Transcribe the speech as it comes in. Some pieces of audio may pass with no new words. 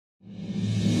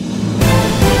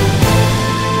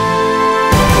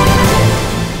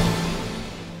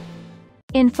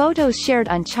In photos shared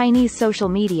on Chinese social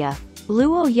media,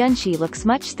 Luo Yunxi looks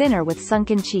much thinner with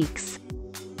sunken cheeks.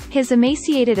 His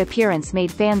emaciated appearance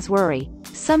made fans worry.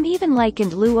 Some even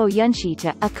likened Luo Yunxi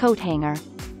to a coat hanger.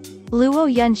 Luo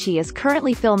Yunxi is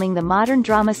currently filming the modern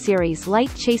drama series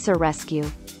Light Chaser Rescue.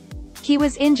 He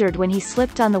was injured when he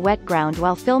slipped on the wet ground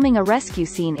while filming a rescue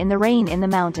scene in the rain in the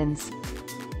mountains.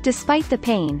 Despite the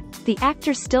pain, the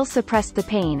actor still suppressed the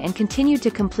pain and continued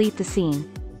to complete the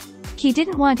scene. He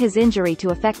didn't want his injury to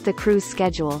affect the crew's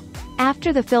schedule.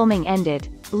 After the filming ended,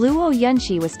 Luo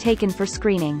Yunxi was taken for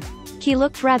screening. He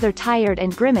looked rather tired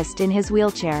and grimaced in his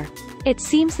wheelchair. It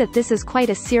seems that this is quite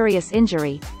a serious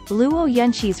injury. Luo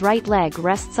Yunxi's right leg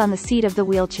rests on the seat of the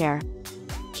wheelchair.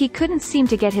 He couldn't seem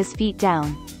to get his feet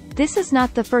down. This is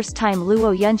not the first time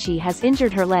Luo Yunxi has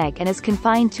injured her leg and is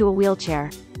confined to a wheelchair.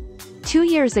 2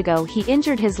 years ago he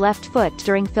injured his left foot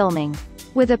during filming.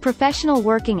 With a professional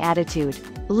working attitude,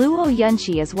 Luo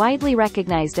Yunxi is widely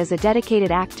recognized as a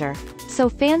dedicated actor, so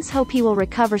fans hope he will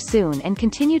recover soon and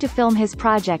continue to film his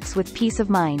projects with peace of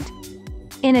mind.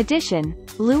 In addition,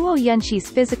 Luo Yunxi's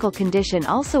physical condition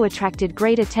also attracted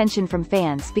great attention from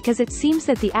fans because it seems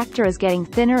that the actor is getting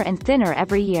thinner and thinner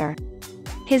every year.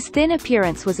 His thin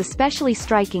appearance was especially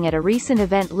striking at a recent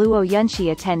event Luo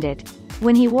Yunxi attended.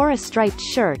 When he wore a striped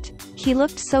shirt, he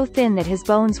looked so thin that his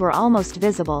bones were almost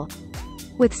visible.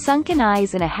 With sunken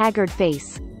eyes and a haggard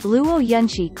face, Luo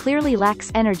Yunxi clearly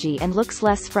lacks energy and looks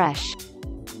less fresh.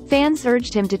 Fans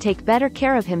urged him to take better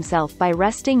care of himself by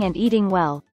resting and eating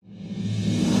well.